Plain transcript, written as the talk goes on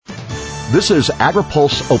This is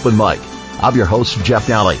AgriPulse Open Mic. I'm your host, Jeff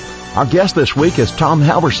Nally. Our guest this week is Tom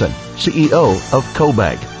Halverson, CEO of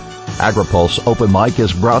CoBank. AgriPulse Open Mic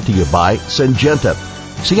is brought to you by Syngenta.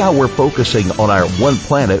 See how we're focusing on our one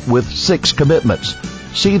planet with 6 commitments.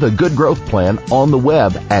 See the Good Growth Plan on the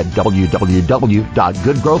web at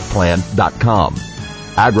www.goodgrowthplan.com.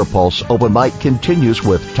 AgriPulse Open Mic continues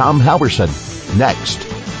with Tom Halverson next.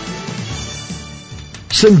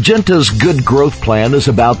 Syngenta's Good Growth Plan is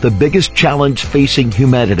about the biggest challenge facing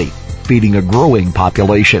humanity, feeding a growing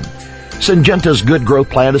population. Syngenta's Good Growth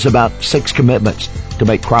Plan is about 6 commitments: to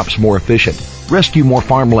make crops more efficient, rescue more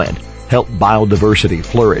farmland, help biodiversity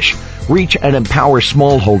flourish, reach and empower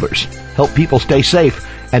smallholders, help people stay safe,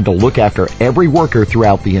 and to look after every worker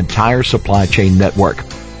throughout the entire supply chain network.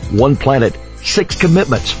 One planet, 6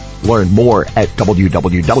 commitments. Learn more at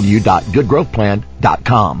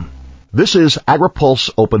www.goodgrowthplan.com. This is AgriPulse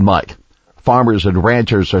Open Mic. Farmers and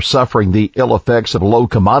ranchers are suffering the ill effects of low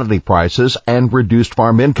commodity prices and reduced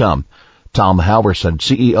farm income. Tom Halverson,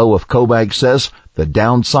 CEO of CoBank, says the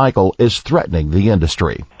down cycle is threatening the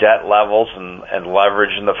industry. Debt levels and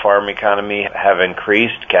leverage in the farm economy have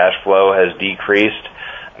increased. Cash flow has decreased.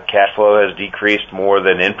 Cash flow has decreased more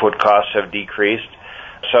than input costs have decreased.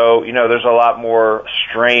 So, there's a lot more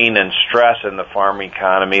strain and stress in the farm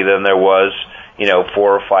economy than there was 4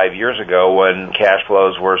 or 5 years ago when cash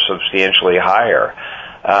flows were substantially higher.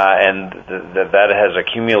 And that has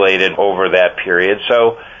accumulated over that period.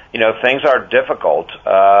 So, things are difficult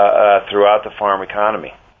throughout the farm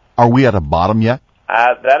economy. Are we at a bottom yet?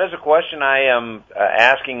 That is a question I am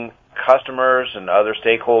asking customers and other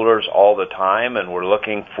stakeholders all the time, and we're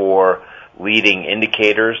looking for leading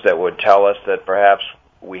indicators that would tell us that perhaps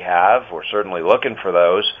we have. We're certainly looking for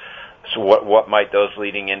those. So what might those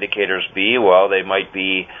leading indicators be? Well, they might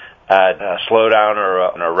be a slowdown or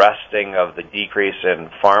an arresting of the decrease in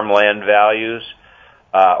farmland values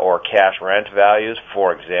or cash rent values,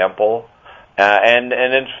 for example. And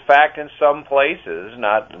in fact, in some places,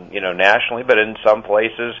 not nationally, but in some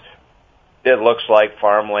places, it looks like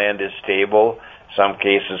farmland is stable. Some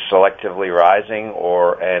cases, selectively rising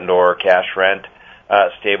or cash rent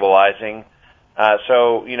stabilizing.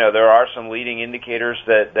 So there are some leading indicators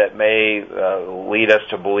that may lead us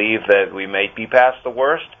to believe that we may be past the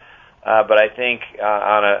worst. But I think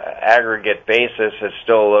on an aggregate basis, it's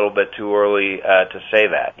still a little bit too early to say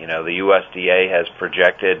that. The USDA has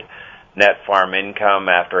projected net farm income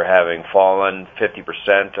after having fallen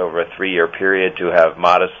 50% over a 3-year period to have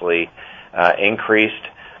modestly increased.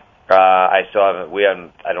 I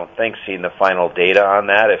don't think, seen the final data on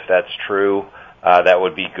that. If that's true, that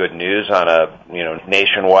would be good news on a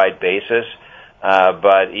nationwide basis.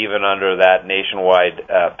 But even under that nationwide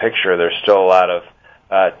picture, there's still a lot of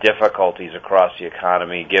difficulties across the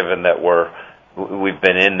economy, given that we've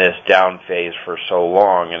been in this down phase for so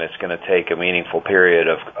long, and it's going to take a meaningful period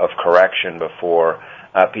of correction before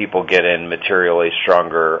people get in materially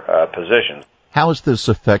stronger positions. How has this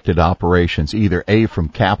affected operations, either from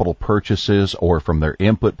capital purchases or from their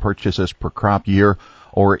input purchases per crop year,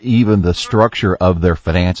 or even the structure of their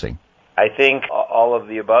financing? I think all of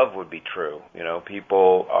the above would be true.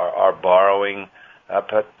 People are borrowing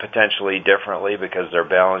potentially differently because their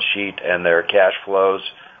balance sheet and their cash flows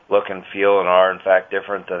look and feel and are in fact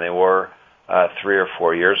different than they were 3 or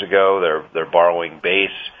 4 years ago. Their borrowing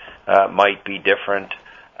base might be different.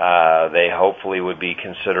 They hopefully would be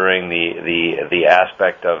considering the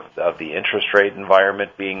aspect of the interest rate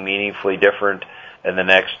environment being meaningfully different in the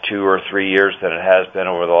next 2 or 3 years than it has been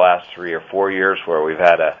over the last 3 or 4 years, where we've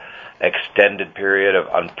had an extended period of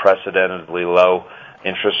unprecedentedly low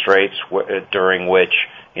interest rates, during which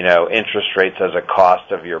interest rates as a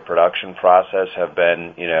cost of your production process have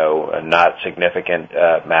been a not significant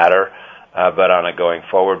matter, but on a going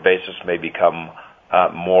forward basis may become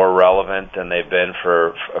more relevant than they've been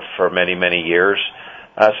for many years.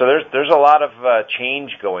 So there's a lot of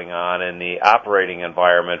change going on in the operating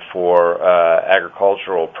environment for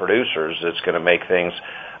agricultural producers that's going to make things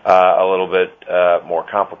a little bit more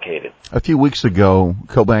complicated. A few weeks ago,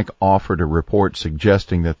 CoBank offered a report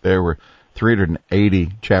suggesting that there were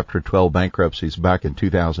 380 Chapter 12 bankruptcies back in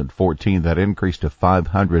 2014. That increased to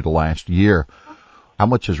 500 last year. How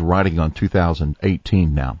much is riding on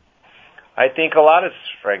 2018 now? I think a lot is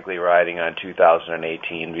frankly riding on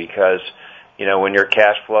 2018 because when your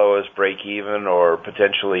cash flow is break even or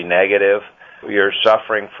potentially negative, you're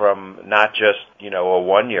suffering from not just, a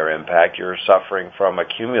 1-year impact, you're suffering from a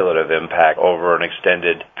cumulative impact over an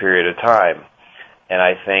extended period of time. And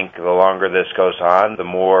I think the longer this goes on, the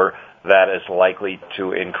more that is likely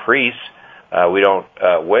to increase. We don't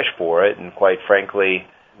wish for it, and quite frankly,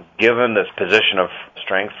 given this position of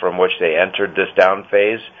strength from which they entered this down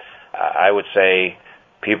phase, I would say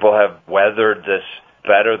people have weathered this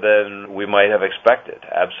better than we might have expected.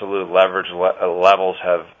 Absolute leverage levels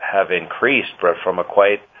have increased, but from a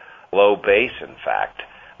quite low base, in fact.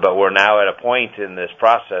 But we're now at a point in this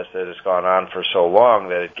process that has gone on for so long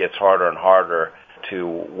that it gets harder and harder to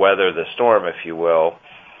weather the storm, if you will,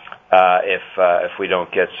 if we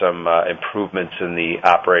don't get some improvements in the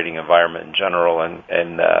operating environment in general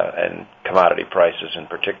and commodity prices in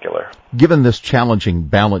particular. Given this challenging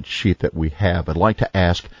balance sheet that we have, I'd like to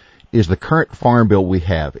ask, is the current farm bill we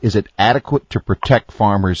have, is it adequate to protect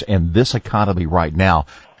farmers in this economy right now?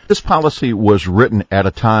 This policy was written at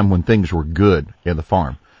a time when things were good in the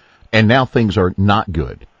farm, and now things are not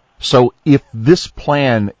good. So if this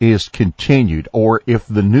plan is continued, or if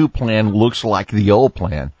the new plan looks like the old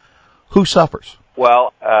plan, who suffers?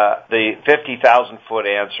 Well, the 50,000-foot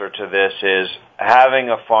answer to this is having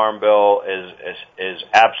a farm bill is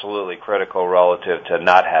absolutely critical relative to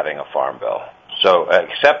not having a farm bill. So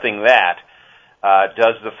accepting that,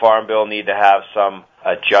 does the farm bill need to have some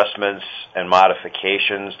adjustments and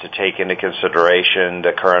modifications to take into consideration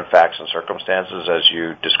the current facts and circumstances as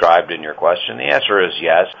you described in your question? The answer is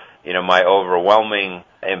yes. You know, my overwhelming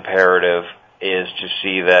imperative is to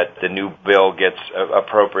see that the new bill gets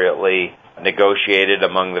appropriately negotiated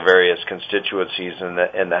among the various constituencies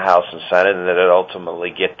in the House and Senate, and that it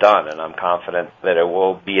ultimately get done. And I'm confident that it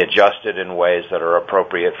will be adjusted in ways that are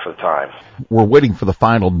appropriate for the time. We're waiting for the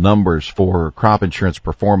final numbers for crop insurance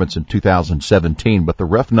performance in 2017, but the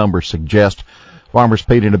rough numbers suggest farmers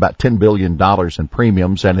paid in about $10 billion in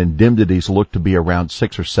premiums, and indemnities look to be around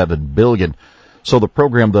 $6 or $7 billion. So the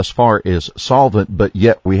program thus far is solvent, but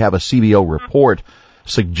yet we have a CBO report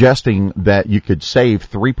suggesting that you could save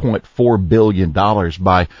 $3.4 billion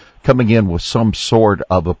by coming in with some sort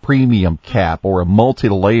of a premium cap or a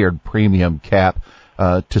multi-layered premium cap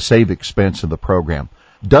to save expense of the program.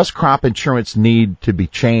 Does crop insurance need to be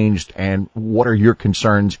changed, and what are your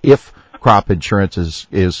concerns if crop insurance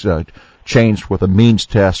is changed with a means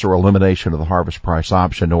test or elimination of the harvest price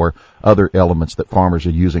option or other elements that farmers are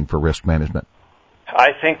using for risk management?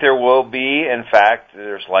 I think there will be. In fact,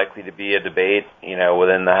 there's likely to be a debate,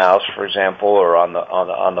 within the House, for example, or on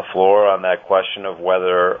the floor on that question of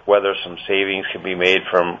whether some savings can be made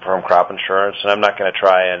from crop insurance. And I'm not going to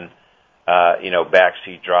try and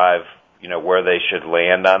backseat drive where they should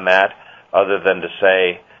land on that, other than to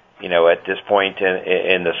say, at this point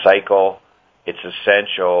in the cycle, it's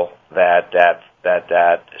essential that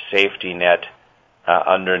safety net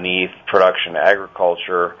underneath production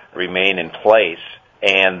agriculture remain in place,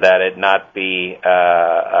 and that it not be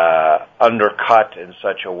undercut in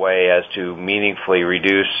such a way as to meaningfully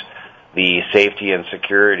reduce the safety and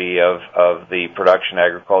security of the production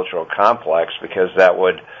agricultural complex, because that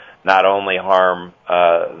would not only harm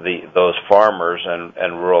those farmers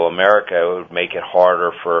and rural America, it would make it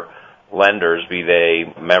harder for lenders, be they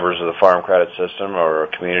members of the Farm Credit System or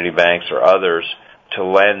community banks or others, to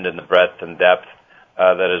lend in the breadth and depth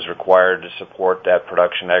that is required to support that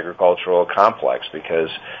production agricultural complex, because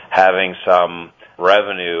having some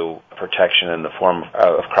revenue protection in the form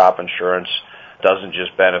of crop insurance doesn't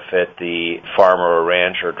just benefit the farmer or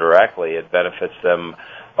rancher directly, it benefits them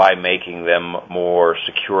by making them more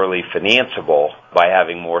securely financeable, by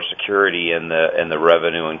having more security in the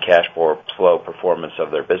revenue and cash flow performance of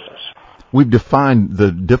their business. We've defined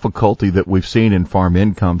the difficulty that we've seen in farm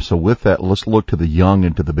income, so with that, let's look to the young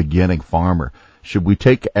and to the beginning farmer. Should we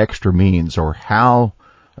take extra means, or how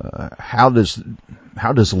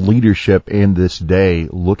does leadership in this day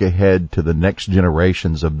look ahead to the next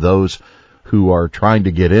generations of those who are trying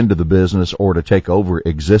to get into the business or to take over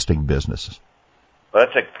existing businesses? Well,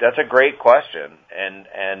 that's a great question,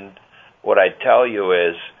 and what I'd tell you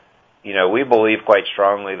is, we believe quite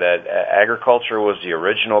strongly that agriculture was the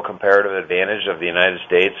original comparative advantage of the United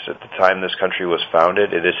States at the time this country was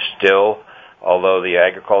founded. It is still, although the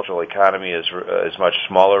agricultural economy is much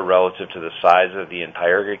smaller relative to the size of the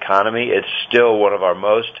entire economy, it's still one of our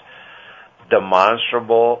most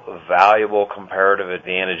demonstrable, valuable comparative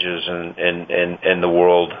advantages in the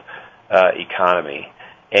world economy.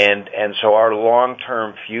 And so our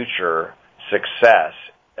long-term future success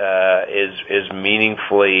is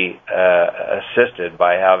meaningfully assisted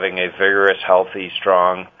by having a vigorous, healthy,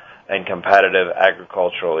 strong, and competitive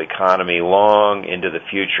agricultural economy long into the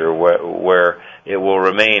future, where it will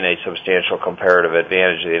remain a substantial comparative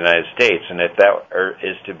advantage of the United States. And if that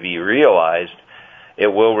is to be realized, it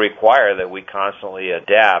will require that we constantly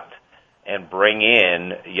adapt and bring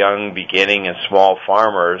in young, beginning, and small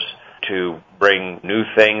farmers to bring new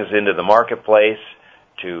things into the marketplace,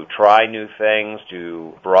 to try new things,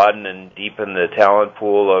 to broaden and deepen the talent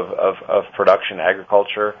pool of production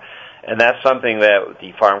agriculture. And that's something that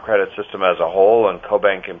the Farm Credit System as a whole, and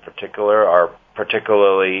CoBank in particular, are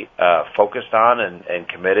particularly focused on and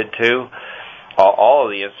committed to. All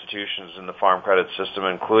of the institutions in the Farm Credit System,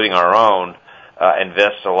 including our own,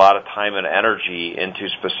 invest a lot of time and energy into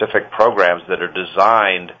specific programs that are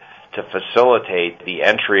designed to facilitate the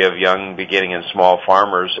entry of young, beginning and small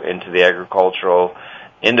farmers into the agricultural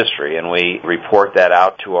industry. And we report that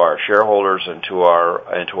out to our shareholders and to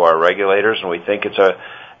our regulators, and we think it's a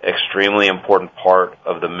extremely important part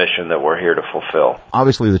of the mission that we're here to fulfill.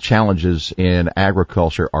 Obviously, the challenges in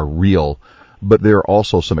agriculture are real, but there are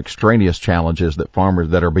also some extraneous challenges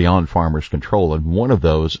that are beyond farmers' control, and one of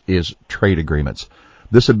those is trade agreements.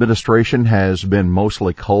 This administration has been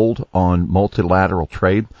mostly cold on multilateral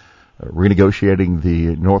trade, renegotiating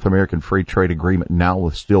the North American Free Trade Agreement now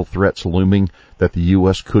with still threats looming that the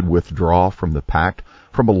U.S. could withdraw from the pact.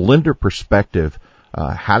 From a lender perspective,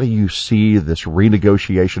 how do you see this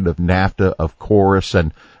renegotiation of NAFTA, of KORUS,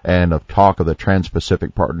 and of talk of the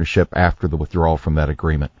Trans-Pacific Partnership after the withdrawal from that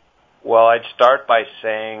agreement? Well, I'd start by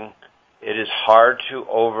saying it is hard to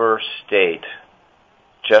overstate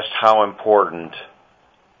just how important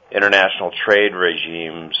international trade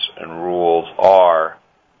regimes and rules are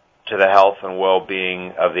to the health and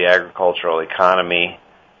well-being of the agricultural economy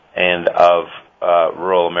and of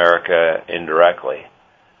rural America indirectly.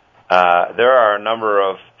 There are a number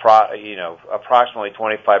of, approximately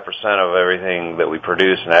 25% of everything that we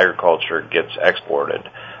produce in agriculture gets exported.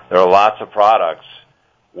 There are lots of products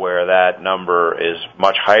where that number is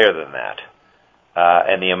much higher than that.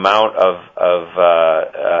 And the amount of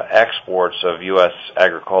exports of U.S.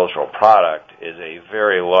 agricultural product is a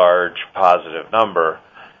very large positive number,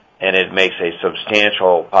 and it makes a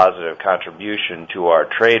substantial positive contribution to our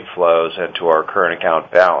trade flows and to our current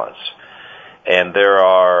account balance. And there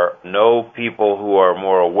are no people who are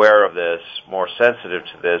more aware of this, more sensitive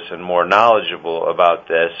to this, and more knowledgeable about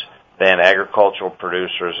this than agricultural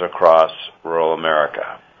producers across rural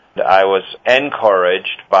America. I was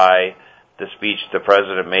encouraged by the speech the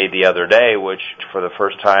President made the other day, which for the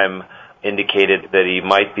first time indicated that he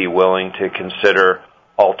might be willing to consider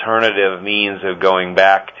alternative means of going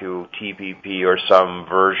back to TPP or some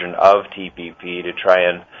version of TPP to try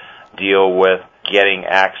and deal with getting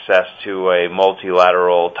access to a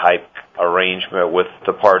multilateral type arrangement with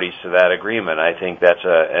the parties to that agreement. I think that's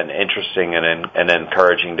an interesting and an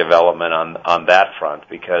encouraging development on that front,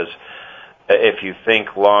 because if you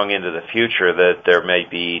think long into the future that there may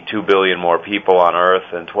be 2 billion more people on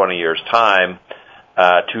Earth in 20 years' time,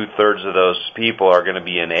 2/3 of those people are going to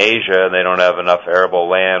be in Asia, and they don't have enough arable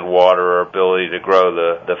land, water, or ability to grow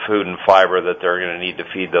the food and fiber that they're going to need to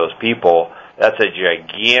feed those people. That's a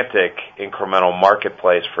gigantic incremental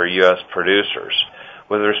marketplace for U.S. producers.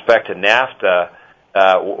 With respect to NAFTA,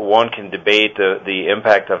 one can debate the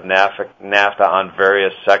impact of NAFTA on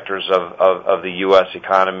various sectors of the U.S.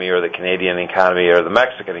 economy or the Canadian economy or the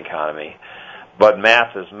Mexican economy. But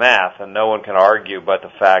math is math, and no one can argue but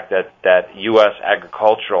the fact that U.S.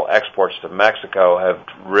 agricultural exports to Mexico have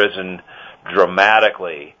risen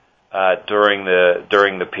dramatically during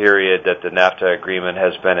the period that the NAFTA agreement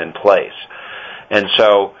has been in place. And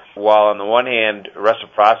so, while on the one hand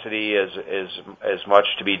reciprocity is much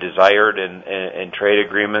to be desired in trade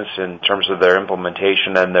agreements in terms of their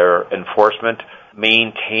implementation and their enforcement,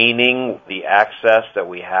 maintaining the access that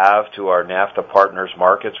we have to our NAFTA partners'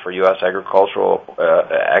 markets for U.S. agricultural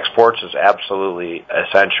exports is absolutely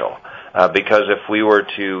essential. Because if we were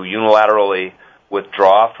to unilaterally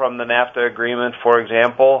withdraw from the NAFTA agreement, for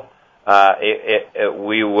example,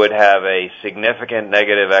 we would have a significant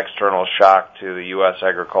negative external shock to the U.S.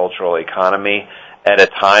 agricultural economy at a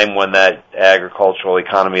time when that agricultural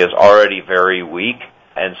economy is already very weak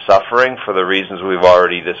and suffering for the reasons we've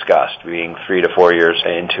already discussed, being 3 to 4 years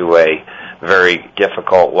into a very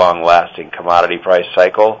difficult, long-lasting commodity price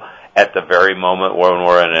cycle at the very moment when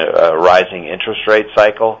we're in a rising interest rate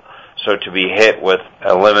cycle. So to be hit with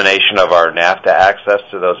elimination of our NAFTA access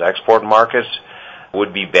to those export markets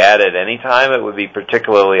would be bad at any time. It would be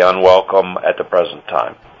particularly unwelcome at the present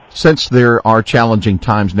time. Since there are challenging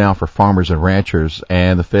times now for farmers and ranchers,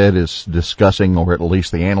 and the Fed is discussing, or at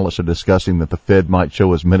least the analysts are discussing, that the Fed might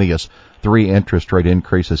show as many as 3 interest rate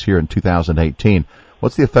increases here in 2018,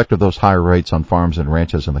 what's the effect of those higher rates on farms and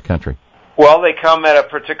ranches in the country? Well, they come at a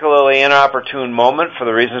particularly inopportune moment for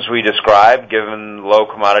the reasons we described, given low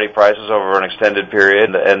commodity prices over an extended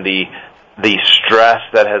period and the stress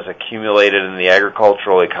that has accumulated in the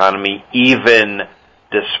agricultural economy, even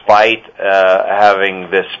despite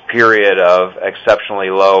having this period of exceptionally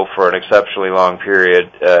low for an exceptionally long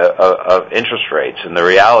period of interest rates. And the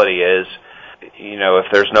reality is, if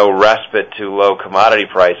there's no respite to low commodity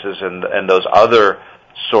prices and those other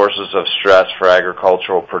sources of stress for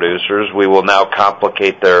agricultural producers, we will now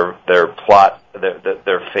complicate their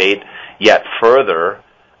fate yet further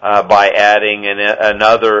by adding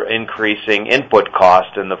another increasing input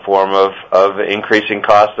cost in the form of increasing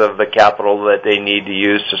cost of the capital that they need to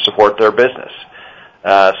use to support their business.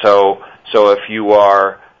 So if you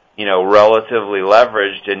are, relatively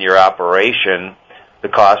leveraged in your operation, the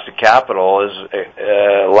cost of capital is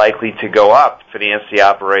likely to go up to finance the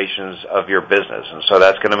operations of your business. And so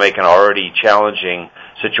that's going to make an already challenging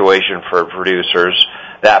situation for producers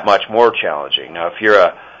that much more challenging. Now, if you're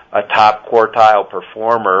a top quartile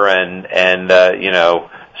performer and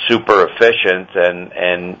super efficient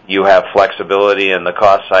and you have flexibility in the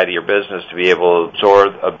cost side of your business to be able to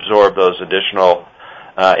absorb those additional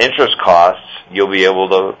interest costs, you'll be able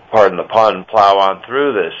to, pardon the pun, plow on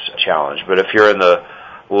through this challenge. But if you're in the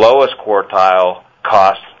lowest quartile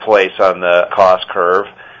cost place on the cost curve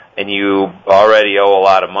and you already owe a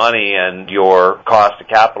lot of money and your cost of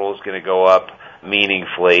capital is going to go up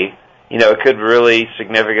meaningfully, it could really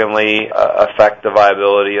significantly affect the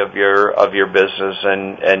viability of your business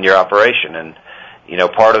and your operation. And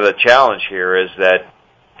part of the challenge here is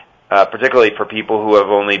that particularly for people who have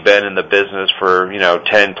only been in the business for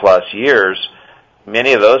 10 plus years,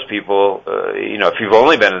 many of those people, if you've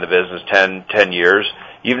only been in the business 10 years,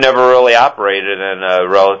 you've never really operated in a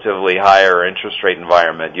relatively higher interest rate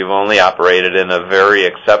environment. You've only operated in a very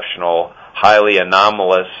exceptional, highly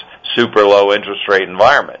anomalous, super low interest rate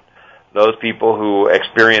environment. Those people who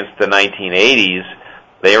experienced the 1980s,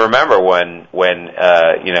 they remember when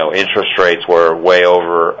interest rates were way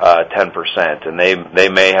over 10%, and they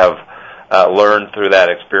may have learned through that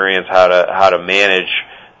experience how to manage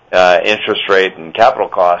interest rate and capital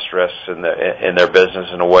cost risks in their business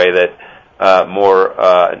in a way that more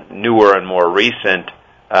newer and more recent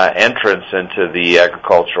entrants into the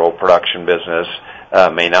agricultural production business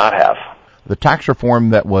may not have. The tax reform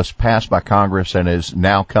that was passed by Congress and is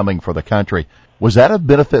now coming for the country, was that a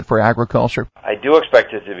benefit for agriculture? I do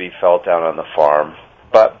expect it to be felt down on the farm.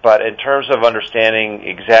 But in terms of understanding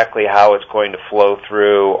exactly how it's going to flow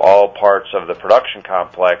through all parts of the production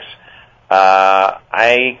complex, I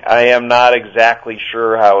am not exactly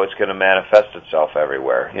sure how it's going to manifest itself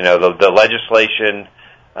everywhere. The legislation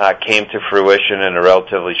came to fruition in a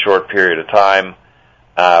relatively short period of time.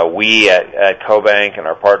 We at CoBank and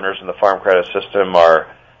our partners in the Farm Credit System are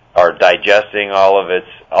digesting all of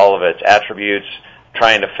its attributes,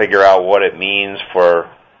 trying to figure out what it means for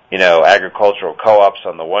agricultural co-ops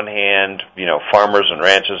on the one hand, farmers and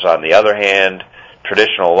ranches on the other hand,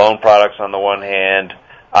 traditional loan products on the one hand,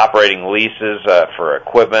 operating leases for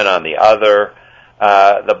equipment on the other.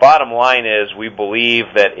 The bottom line is we believe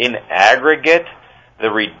that in aggregate,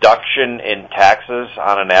 the reduction in taxes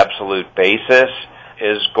on an absolute basis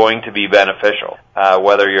is going to be beneficial.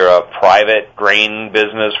 Whether you're a private grain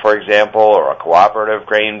business, for example, or a cooperative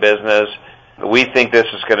grain business, we think this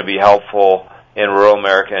is going to be helpful in rural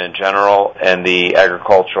America in general and the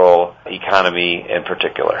agricultural economy in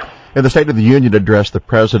particular. In the State of the Union address, the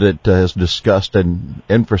President has discussed an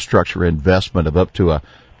infrastructure investment of up to $1.5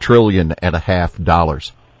 trillion.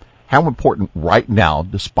 How important right now,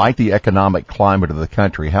 despite the economic climate of the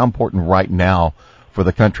country, how important right now for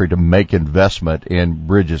the country to make investment in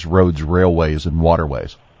bridges, roads, railways, and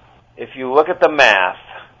waterways? If you look at the math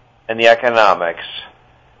and the economics,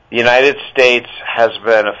 the United States has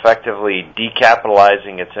been effectively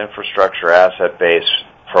decapitalizing its infrastructure asset base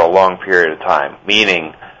for a long period of time,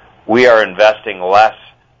 meaning we are investing less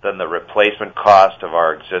than the replacement cost of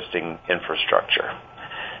our existing infrastructure.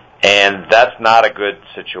 And that's not a good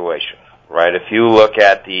situation, right? If you look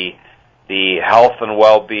at the health and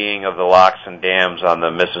well-being of the locks and dams on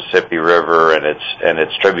the Mississippi River and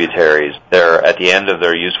its tributaries, they're at the end of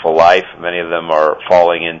their useful life. Many of them are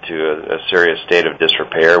falling into a serious state of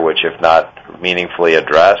disrepair, which, if not meaningfully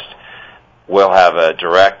addressed, will have a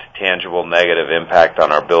direct, tangible negative impact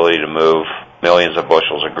on our ability to move millions of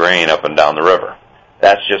bushels of grain up and down the river.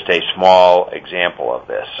 That's just a small example of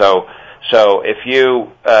this. So if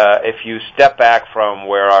you step back from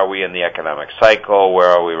where are we in the economic cycle, where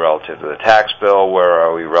are we relative to the tax bill, where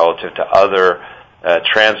are we relative to other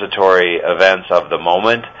transitory events of the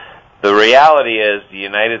moment, the reality is the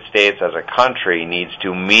United States as a country needs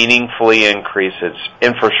to meaningfully increase its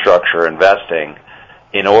infrastructure investing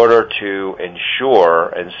in order to ensure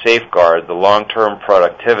and safeguard the long-term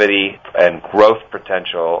productivity and growth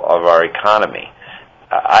potential of our economy.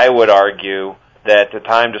 I would argue that the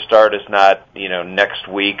time to start is not, next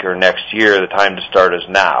week or next year. The time to start is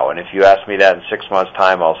now. And if you ask me that in 6 months'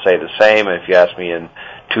 time, I'll say the same. And if you ask me in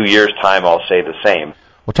 2 years' time, I'll say the same.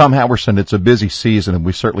 Well, Tom Halverson, it's a busy season, and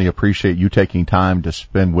we certainly appreciate you taking time to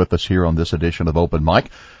spend with us here on this edition of Open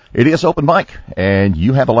Mic. It is Open Mic, and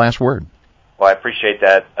you have the last word. Well, I appreciate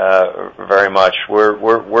that very much.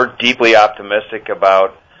 We're deeply optimistic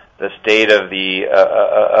about the state of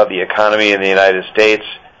the economy in the United States.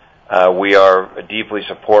 We are deeply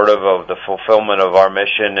supportive of the fulfillment of our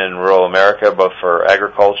mission in rural America, both for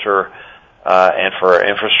agriculture and for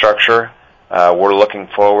infrastructure. We're looking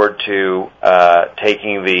forward to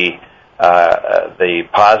taking the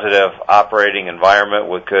positive operating environment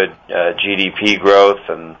with good GDP growth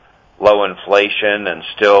and low inflation and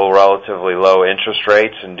still relatively low interest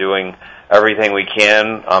rates, and doing everything we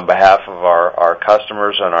can on behalf of our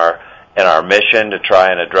customers and our mission to try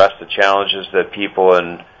and address the challenges that people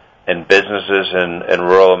and businesses in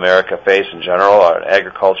rural America face in general,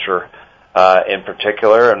 agriculture in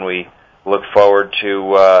particular. And we look forward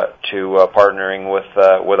to partnering with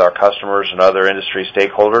our customers and other industry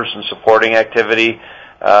stakeholders and supporting activity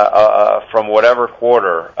from whatever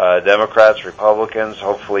quarter, Democrats, Republicans,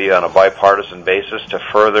 hopefully on a bipartisan basis, to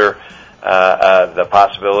further the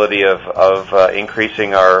possibility of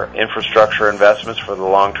increasing our infrastructure investments for the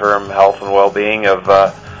long-term health and well-being of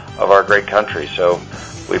our great country. So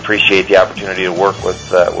we appreciate the opportunity to work with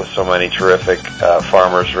so many terrific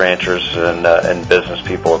farmers, ranchers, and business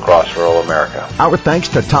people across rural America. Our thanks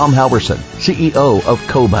to Tom Halverson, CEO of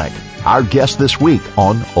CoBank, our guest this week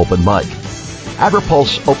on Open Mic.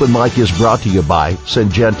 AgriPulse Open Mic is brought to you by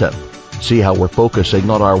Syngenta. See how we're focusing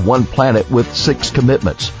on our one planet with 6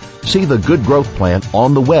 commitments. See the Good Growth Plan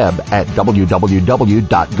on the web at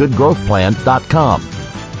www.goodgrowthplan.com.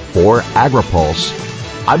 For AgriPulse,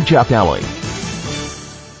 I'm Jeff Alley.